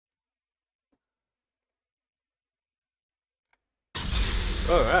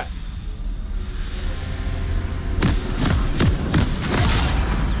Alright.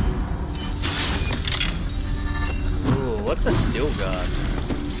 Ooh, what's a steel guard?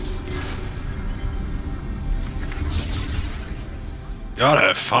 Got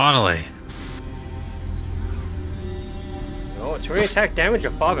it, finally. Oh, 3 attack damage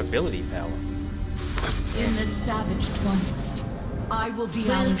or 5 ability power. In the savage twilight, I will be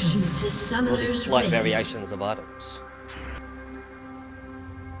our shield. To All Summoner's these slight Rift. variations of items.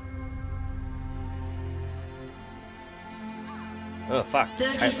 Oh fuck.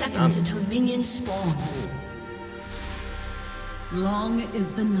 30 seconds until minions spawn. Long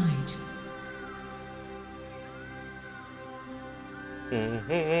is the night.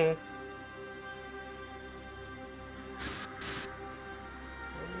 Mm-hmm.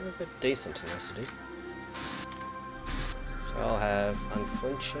 A bit decent tenacity. So I'll have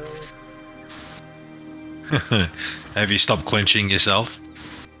unflinching. Have you stopped clenching yourself?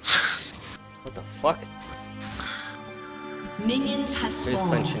 What the fuck? Minions have Who's spawned.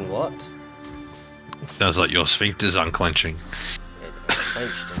 clenching what? Sounds like your sphincter's unclenching. It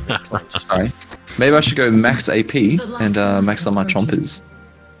clenched and declenched. Sorry. Maybe I should go max AP and max on my chompers.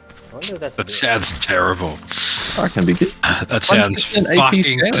 I wonder if that's a That bit- sounds terrible. That can be good. That sounds 100% AP fucking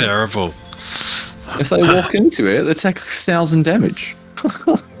scaling. terrible. If they walk into it, they take 1,000 damage.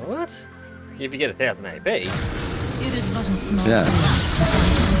 What? If you get 1,000 AP. It is but a small. Yes.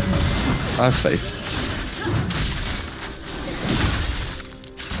 I have faith.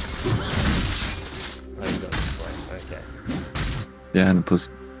 Oh, you got this way. Okay. Yeah, and the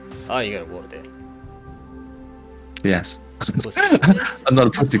pussy. Oh, you got a water there. Yes. Pussy. I'm not a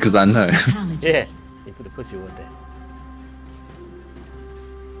pussy because I know. Yeah, you put the pussy water there.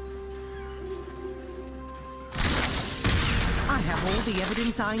 I have all the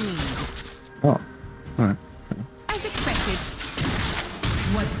evidence I need. Oh, alright. As expected.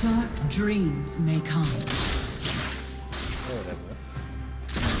 What dark dreams may come. Oh, whatever.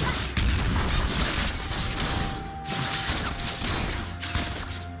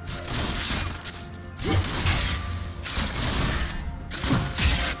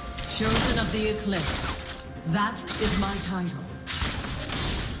 Chosen of the Eclipse. That is my title.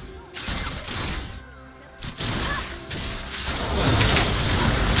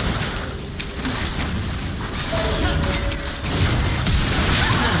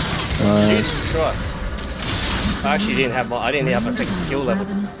 Jesus Christ. I actually didn't have my. I didn't have my second skill level.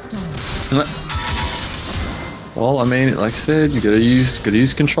 Ravenous storm. Well, I mean, like I said, you gotta use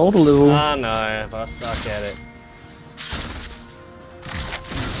control to level. Ah no, I suck at it.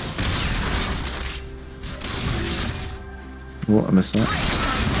 What, I missed that.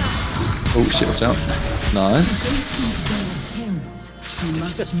 Oh shit, watch out. Nice. Against these bad terrors, you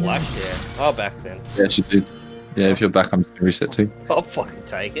Just must know. flash there. Oh, back then. Yeah, she did. Yeah, if you're back, I'm just gonna reset too. I'll fucking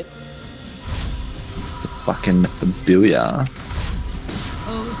take it. Fucking booyah.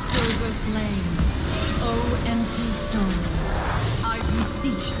 Oh silver flame, oh empty stone, I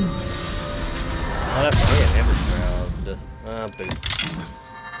beseech thee. Oh, that's me, an ever shroud. Boots.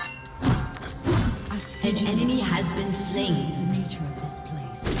 A An stygian enemy has been is slain. the nature of this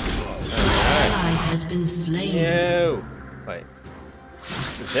place. Ally has been slain. No. Wait.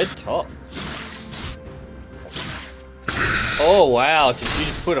 Is that top? Oh wow, did you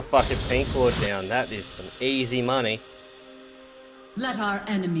just put a fucking pink ward down? That is some easy money. Let our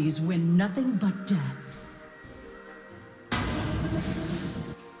enemies win nothing but death.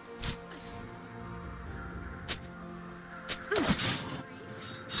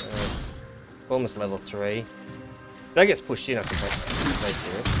 Almost level 3. If that gets pushed in, I can take that. Very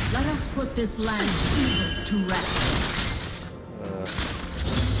serious. Let us put this land's evils to rest.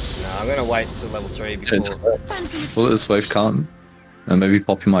 No, I'm gonna wait until level 3 Yeah, before. just bullet this wave can't. And maybe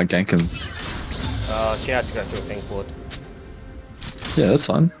Poppy might gank him. She had to go through a pink ward. Yeah, that's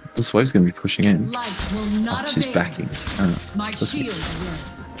fine. This wave's gonna be pushing in. Light will not She's avail. backing. Oh, My Listen. shield will.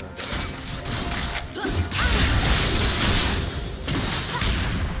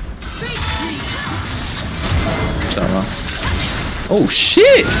 Chara. Oh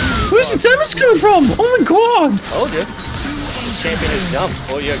shit! Where's the damage coming from? Oh my god! Told you. Champion is dumb.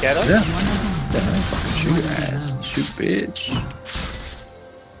 Oh, you okay though? Yeah. Yeah, fucking shoot ass. Shoot bitch.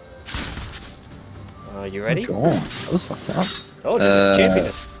 You ready? God, that was fucked up. Told you, this champion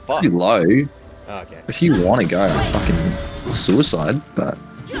is fucked. Pretty low. Oh, okay. If you want to go, fucking suicide, but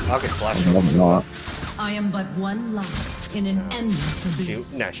I can flash I'm him. not. I am but one light in an endless Shoot.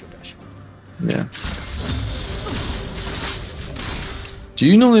 abyss. Nah, shoot, dash. Yeah. Do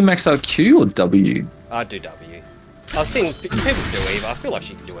you normally max out Q or W? I do W. I've seen people do either. I feel like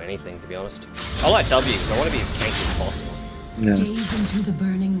she can do anything, to be honest. I like W because I want to be as tanky as possible. Yeah. Gaze into the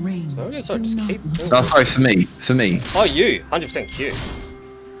burning ring. So I guess I'll Do just not keep. look. Oh, sorry, for me. For me. Oh, you 100% Q.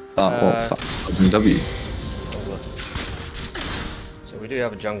 Oh, well, fuck. W. Jungler. So we do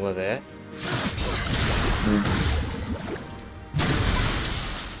have a jungler there.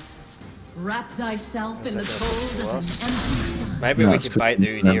 Wrap thyself in the Is that cold gonna of push an empty sun. Maybe No, we it's could good. bait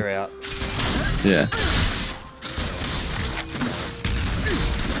the No. Udyr out. Yeah.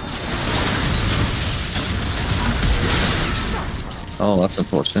 Oh, that's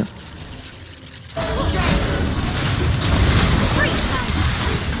unfortunate.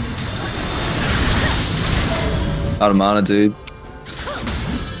 Out of mana, dude. Man,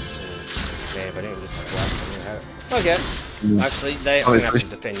 if I didn't just blast them, you'd have it. Okay. Actually, they Oh, are we gonna have to pushed.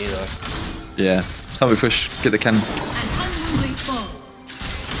 defend you though. Yeah. Time we push. Get the cannon. An unruly foe.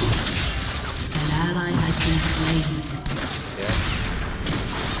 An ally has been slain. Yeah.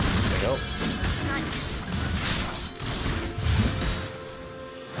 There you go.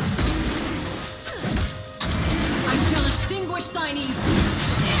 I shall extinguish thine evil.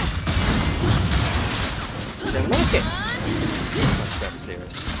 Then like it. That's very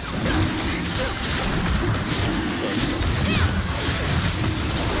serious.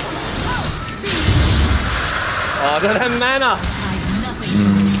 Oh, I don't have mana! Hide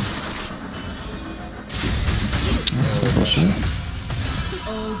nothing. That's unfortunate. O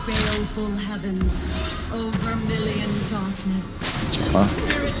baleful heavens, O vermilion darkness, Ah,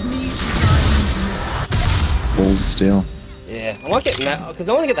 spirit me to thy embrace. balls of steel. Yeah, I might get mad because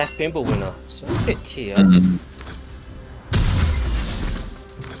I want to get that Thimble winner. So let's get Tia. Mm.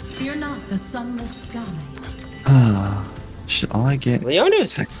 Fear not the sunless sky. Ah, should I get?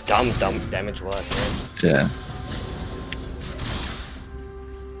 Leona's dumb damage wise, man. Yeah.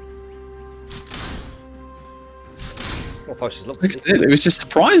 What potions look Like I said, it was just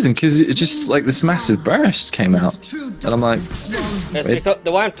surprising because it just like this massive burst came out, As true and I'm like, darkness swallowed It's Wait. because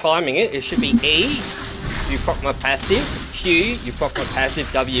the way I'm timing it, it should be E, you proc my passive, Q, you proc my passive,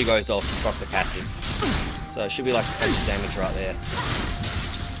 W goes off, you proc the passive. So it should be like 100 damage right there.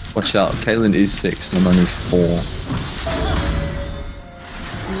 watch out. Caitlyn is 6, and I'm only 4.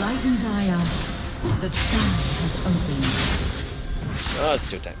 Lighten thy eyes. The sky has opened. Oh, I'd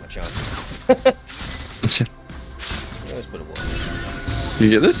still take my chance. Let's put a wall. You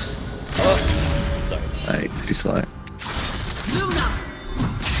get this? Oh, sorry. Hey, too slow. Luna!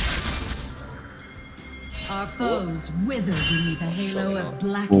 Our foes wither beneath a halo of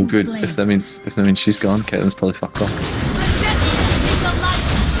black Well, and good. flame. If that means she's gone, Caitlyn's probably fucked off.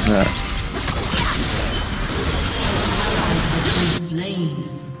 Yeah. Has been slain.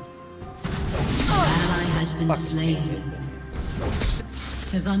 An ally has been slain.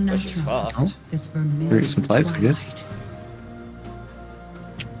 Tis She's unnatural. fast. Oh. This vermilion Some plates, I guess. twilight.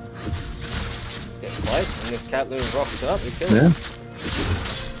 Get plates, and if Caitlyn rocks it up, we kill her. Yeah.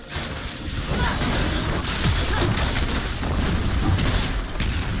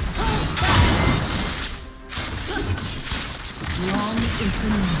 Long is the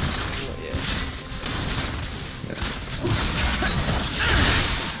night. Not yet.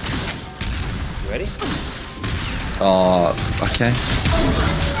 You ready? Oh, okay.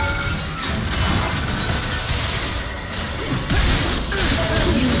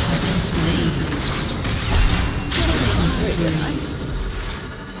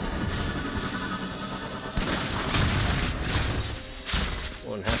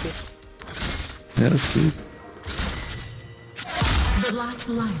 One happy. Yeah, that's good. The last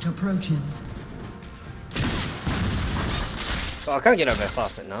light approaches. Oh, I can't get over how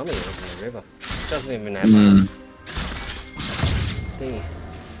fast that Nami is in the river. It doesn't even have Mm. thingy.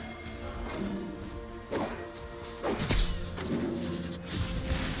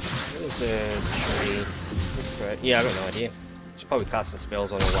 Where's the tree? Looks great. Yeah, I've got no idea. She's probably casting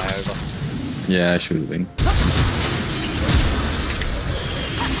spells on her way over. Yeah, should have been.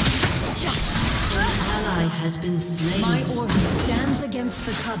 An ally has been slain. My order stands against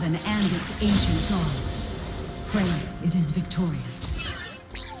the coven and its ancient gods. Pray it is victorious.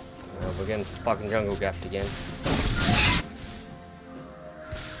 We're getting fucking jungle gapped again.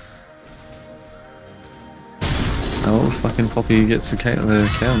 Oh, fucking Poppy gets the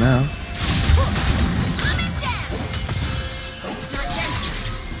kill now.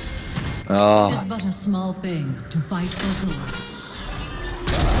 It is Oh, but a small thing to fight for glory.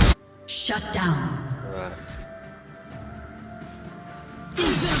 Shut down. Right.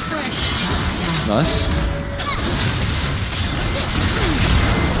 Into the fray. nice.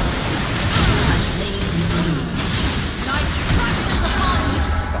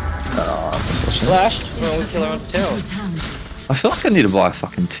 Oh, that's unfortunate. Flash! Well, we kill her on the tail. Totality. I feel like I need to buy a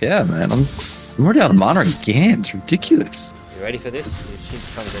fucking tear, man. I'm already out of mana again. It's ridiculous. You ready for this? If she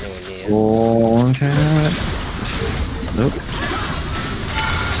comes anywhere near. Oh, okay. Nope.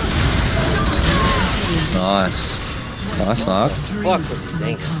 Nice. Nice, Mark. Fuck this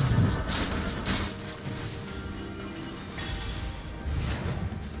thing.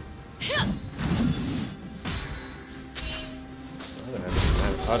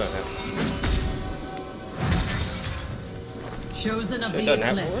 I don't have. Chosen of I the don't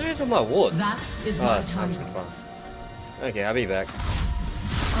have. eclipse. Where's all my wards? That is Oh, my it's fine. title. Okay, I'll be back.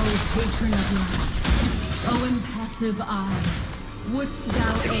 O patron of light, O impassive eye, wouldst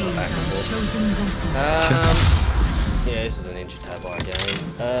thou aid thy chosen vessel? Yeah, this is an Ninja Tabor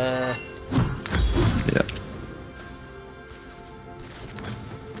game. Yeah.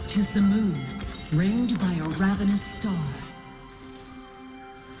 'Tis the moon, ringed by a ravenous star.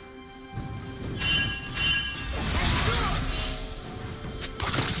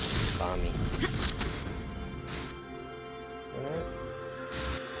 Barmy.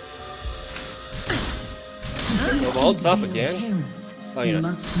 Well, holds up again. Terrors, Oh, you know.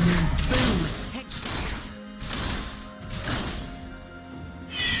 must know.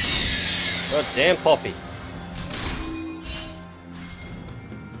 God damn Poppy.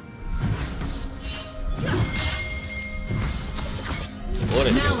 What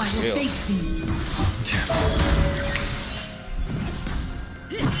a Now I will real. face thee.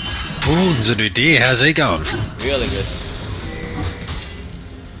 Oh, there's a new deer. How's he going? Really good.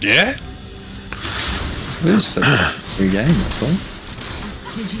 Yeah? It was a good game, that's all. A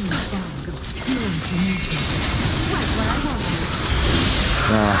Stygian fog obscures the nature. Right where I want you.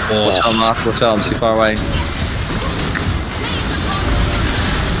 Ah, watch out, Mark. Watch out. I'm too far away.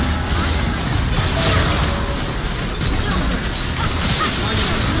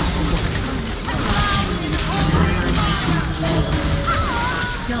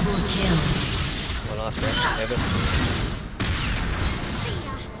 Double kill. One last round. Evan.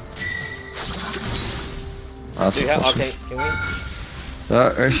 That's Do you a have, question. okay, can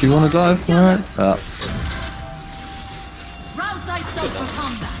we? If you want to dive, alright. Rouse thyself for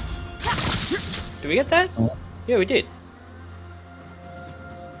combat. Did we get that? Yeah, we did.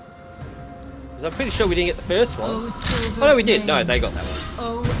 'Cause I'm pretty sure we didn't get the first one. Oh, silver Oh no, we did. No, flame. they got that one.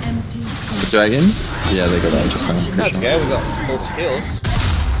 Oh, empty space. Dragon? Yeah, they got that just now. That's good. We got full skills.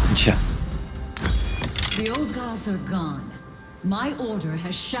 Yeah. The old gods are gone. My order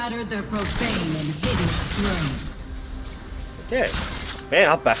has shattered their profane and hideous thrones. Yeah. Man,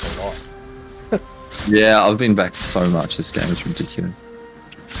 I'm back a lot. Yeah, I've been back so much this game. It's ridiculous.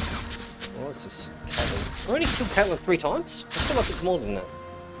 What's this? Caitlyn. I only killed Caitlyn 3 times? I feel like it's more than that.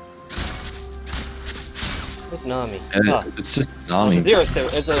 Where's Nami? Ah, It's just an it's a army. 0-7.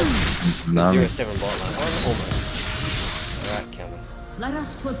 It's a Nami. 0-7 bot line. Oh, almost. Alright, Cameron. Let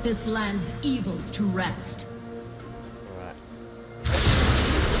us put this land's evils to rest. Alright.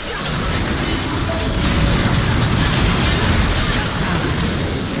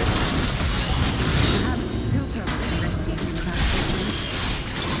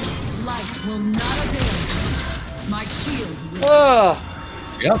 Light will not avail you. My shield will. Oh!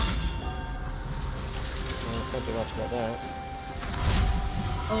 Yep. Can't do much about that.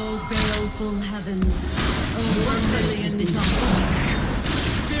 O baleful heavens, O vermilion darkness,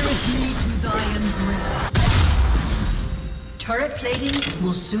 spirit me to thy embrace. Turret plating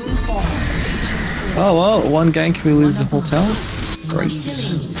will soon fall. Oh well, one game can we lose the hotel? Great.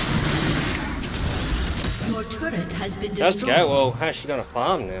 Killings. Your turret has been That's destroyed. okay. Well, how's she gonna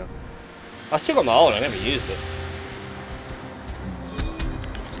farm now? I still got my old. I never used it.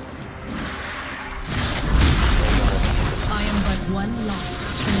 I am but one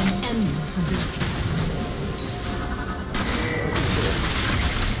light in an endless abyss.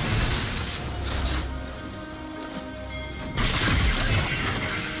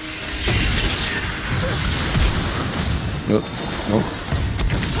 Nope. Nope.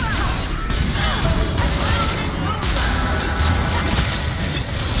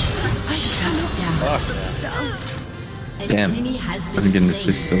 Fuck yeah. An Damn. enemy has I been didn't get an slain.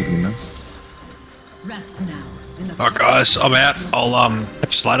 assist still, would be nice. Rest now. In the Alright guys, I'm out. I'll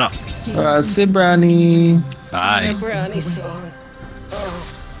catch you later. Alright, sit brownie. Bye. Brownie song.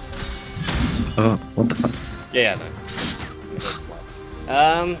 Oh, what the fuck? Yeah,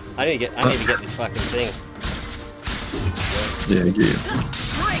 I know. I need to get this fucking thing. Yeah, yeah.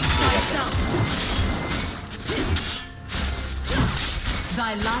 Brace thyself.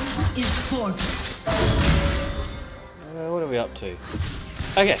 Thy life is forfeit. What are we up to?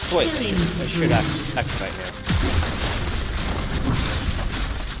 Okay, sweet. That should activate now.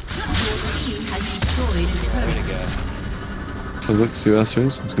 Your team has destroyed a Way turret. to go. So look, see what else there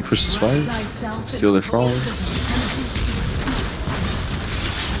is. I'm just gonna push this way. Thyself Steal their in frog. cold of empty sea.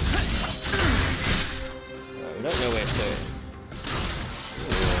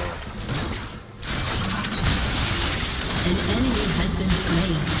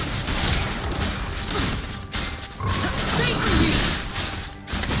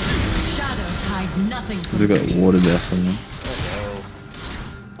 We've got a water vessel.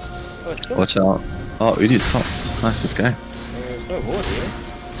 Oh, it's good. Watch out. Oh, idiot, stop. Nice escape. There's no water here.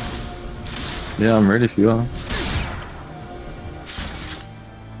 Yeah, I'm ready if you are.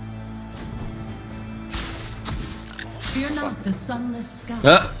 Fear not the sunless sky.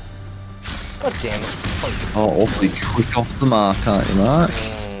 Ah! God damn it. Oh, awfully quick off the mark, aren't you, Mark?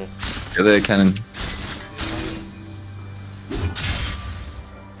 Get there, Cannon. Don't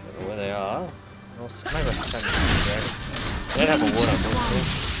know where they are. Maybe I should take them to the dragon. I don't have a water, unfortunately.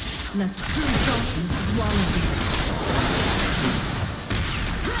 Lest true darkness swallow thee.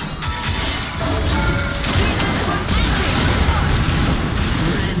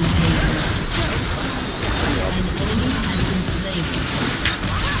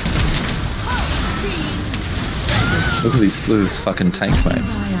 Look at this fucking tank, mate.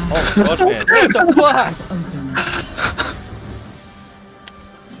 Oh my god, man. That's a blast!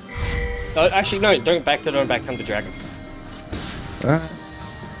 No, actually, no, don't back the come to dragon. Alright.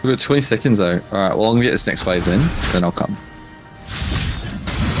 We've got 20 seconds though. Alright, well, I'm gonna get this next wave then I'll come.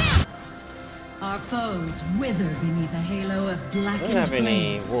 Our foes wither beneath a halo of I blackened don't have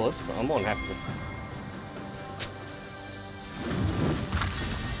any flame. wards, but I'm more than happy to.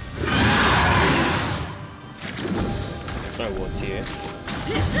 There's no wards here.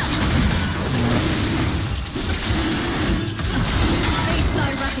 Face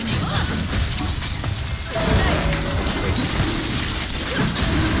thy reckoning.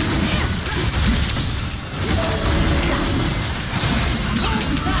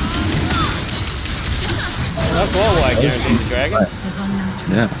 That's all why I guarantee the dragon. Tis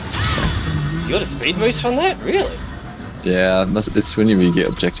unnatural. Yeah. You got a speed boost from that? Really? Yeah, it's when you get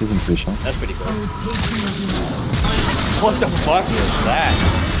objectives, I'm pretty sure. That's pretty cool. O patron of light, What the fuck was that?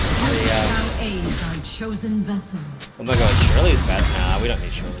 thou aid thy chosen vessel. Oh my god, Shirley's battle. Nah, we don't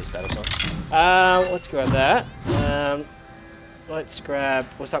need Shirley's battle song. Let's grab that. Let's grab.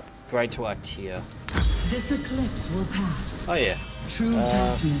 Let's upgrade to our tier. This eclipse will pass. Oh yeah. True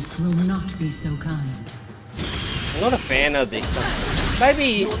darkness will not be so kind. I'm not a fan of this.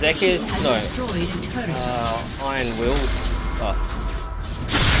 Maybe Zeki's. No. Destroyed a turret. Iron Will. Oh.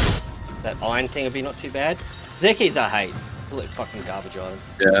 That iron thing would be not too bad. Zeki's I hate. Like fucking garbage item.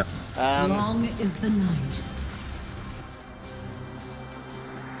 Yeah. Long is the night.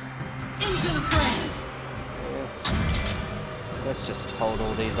 Into the fray. Let's just hold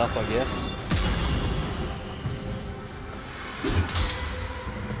all these up, I guess.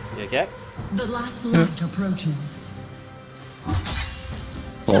 You okay? The last light approaches.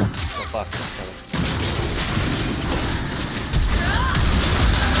 Cool. Oh fuck. That's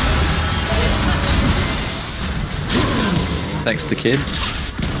Thanks to Kid.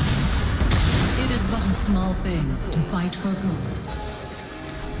 It is but a small thing to fight for good.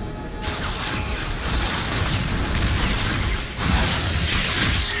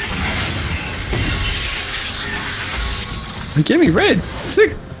 He gave me red.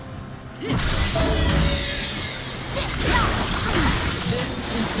 Sick. This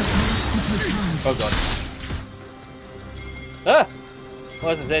is the path to totality. Oh god. Ah!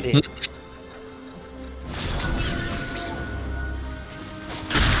 Why isn't that here?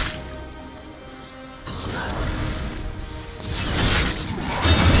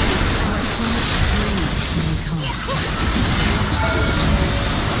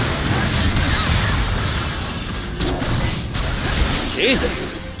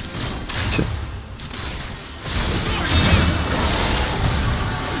 Jesus!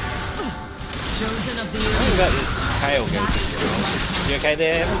 Chosen of the What about this tail getting you okay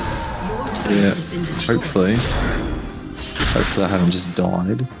there? Yeah. Hopefully. Hopefully I haven't just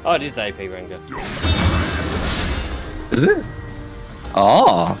died. Oh, it is AP Ranger. Is it?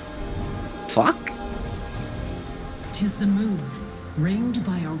 Oh. Fuck. Tis the moon, ringed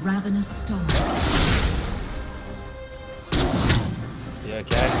by a ravenous star. You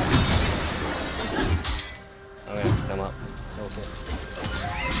okay? I'm gonna have to come up.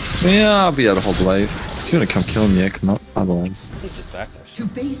 Okay. Yeah, I'll be able to hold the wave. If you want to come kill him, yeah, come up. Otherwise. He's just back To actually.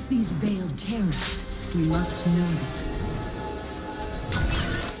 face these veiled terrors, we must know them.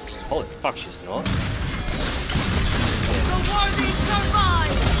 Holy fuck, she's not.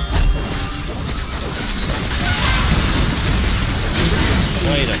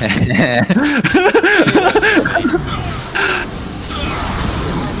 No, you don't.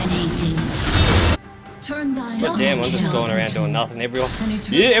 Dominating. Turn thine God damn, I'm eyes just to going around our doing nothing. Everyone. And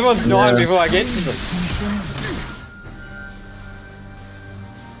eternal Yeah, everyone's dying Yeah. before I get to them. flame.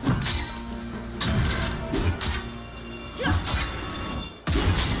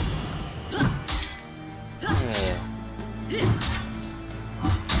 Yeah.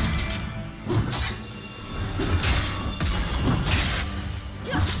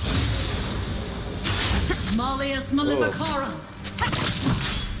 Iris Maleficarum.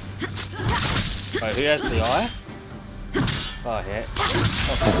 Wait, who has the eye? Oh, yeah.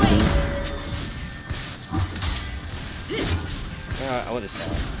 Alright, I want this guy.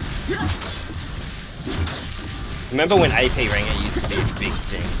 Remember when AP Ranger used to be a big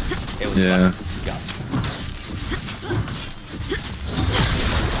thing? It was like disgusting.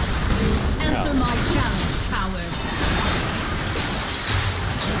 Answer my challenge, coward.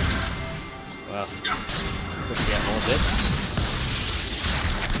 Well, let's get more of it.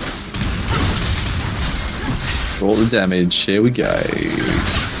 Roll the damage. Here we go.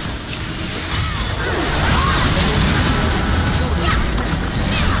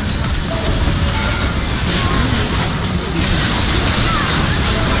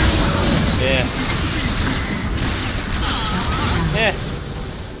 Yeah. Yeah.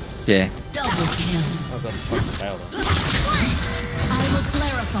 Yeah. Double kill. I've got this fucking tail though. I will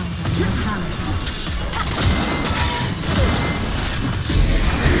clarify thy mortality.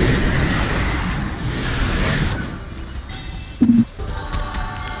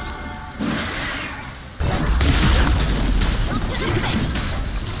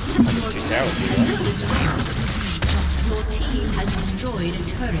 Two towers here. Your team has destroyed a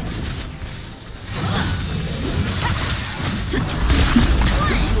turret.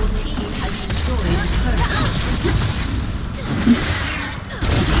 Your team has destroyed a turret.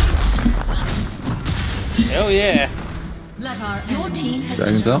 Hell yeah. Let our Your team has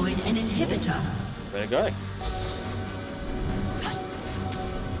Dragons up. destroyed an inhibitor. Better go.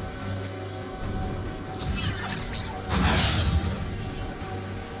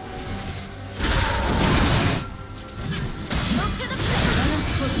 Let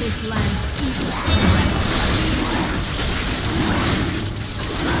us put this land's evil to rest.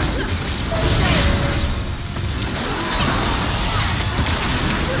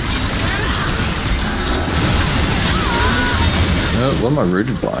 What am I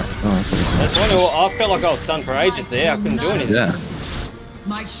rooted by? Oh, that's like That's funny. Well, I felt like I was done for ages there. I couldn't do anything. yeah.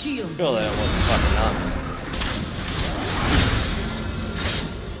 My shield. Surely that wasn't fucking done.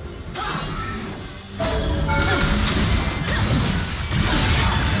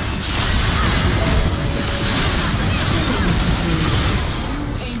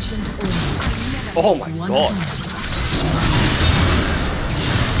 Ancient order. Oh my One god.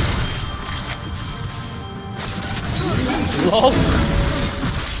 Lol.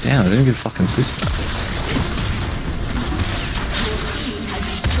 Damn, I didn't get fucking assist. Your team has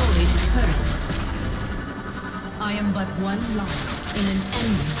destroyed a turret. I am but one life in an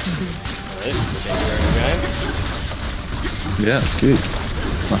endless abyss. This is a big game. Yeah, it's good.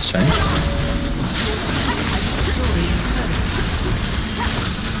 Nice change.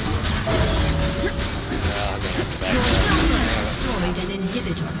 Destroyed an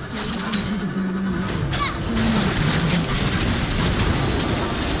inhibitor.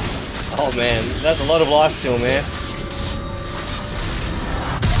 Oh man, that's a lot of life still, man.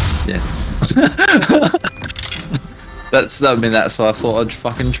 Yes. I mean, that's why I thought I'd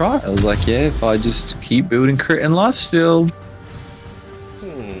fucking try. I was like, yeah, if I just keep building crit and life steal.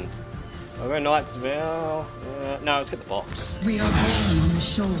 I'll go Knight's Vow. No, let's get the box. We are born on the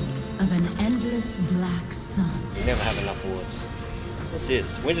shores of an endless black sun. You never have enough wards. What's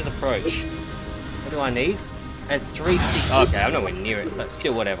this? Winter's Approach. What do I need? Add 3 6. Okay, I'm nowhere near it, but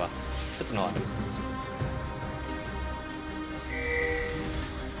still, whatever. It's an item.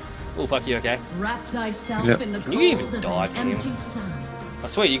 Oh, fuck you, okay? Wrap thyself Yep. in the cold You even of died an from him. empty sun. I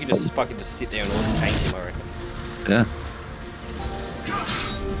swear you could just fucking just sit there and auto tank him, I reckon. Yeah.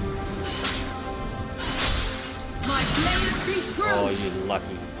 My blade be true. Oh, you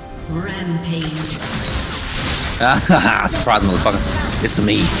lucky. Rampage. Surprise, motherfucker. It's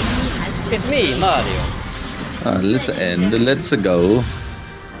me. It's me, Mario. Let's end. Let's go.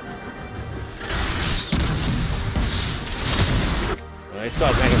 Well, this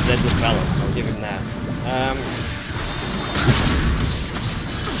guy's making dead with balance, I'll give him that.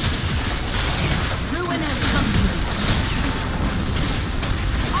 Ruin has come to me.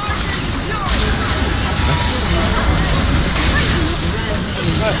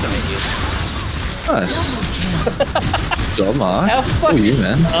 Nice to meet you. Nice. Good job, Mark. How Who are fucking... you,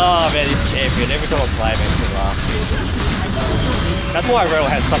 man? Oh man, this champion. Every time I play, makes me laugh. That's why Rel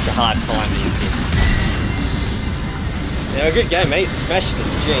has such a hard time these things. Yeah, a good game, mate. Smashed the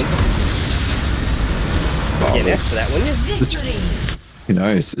Jinx. You'd get an S for that, wouldn't you? Victory. Who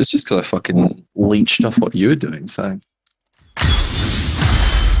knows? It's just because I fucking leached off what you were doing, so.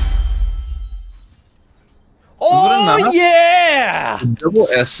 Oh enough? yeah! Double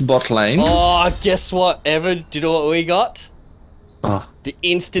S bot lane. Oh, guess what, Evan? Do you know what we got? Oh, The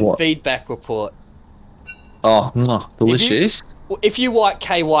instant What? feedback report. Oh, delicious. If you like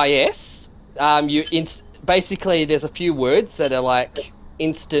KYS, basically there's a few words that are like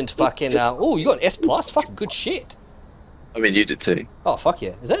instant fucking. Oh, you got an S plus? Fucking good shit. I mean, you did too. Oh fuck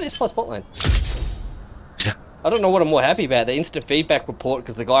yeah! Is that an S plus botline? Yeah. I don't know what I'm more happy about, the instant feedback report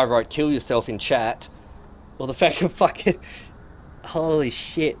because the guy wrote "kill yourself" in chat, or the fact of fucking. Holy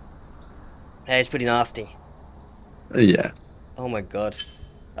shit! Hey, it's pretty nasty. Yeah. Oh my god.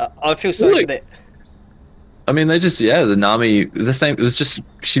 I feel sorry for that. I mean, the Nami, the same, it was just,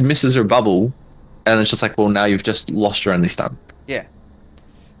 she misses her bubble, and it's just like, well, now you've just lost your only stun. Yeah.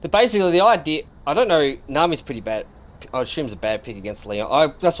 But basically, the idea, I don't know, Nami's pretty bad. I assume it's a bad pick against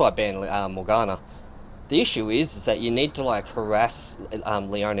Leon. That's why I banned Morgana. The issue is that you need to, like, harass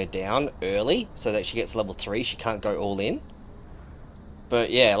Leona down early so that she gets level 3. She can't go all in. But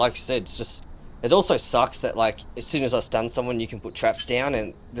yeah, like you said, it's just... It also sucks that, like, as soon as I stun someone, you can put traps down,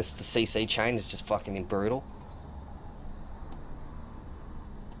 and the CC chain is just fucking brutal.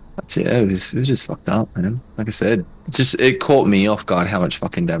 That's it. It was just fucked up, man. Like I said, it caught me off guard how much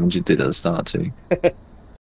fucking damage it did at the start too.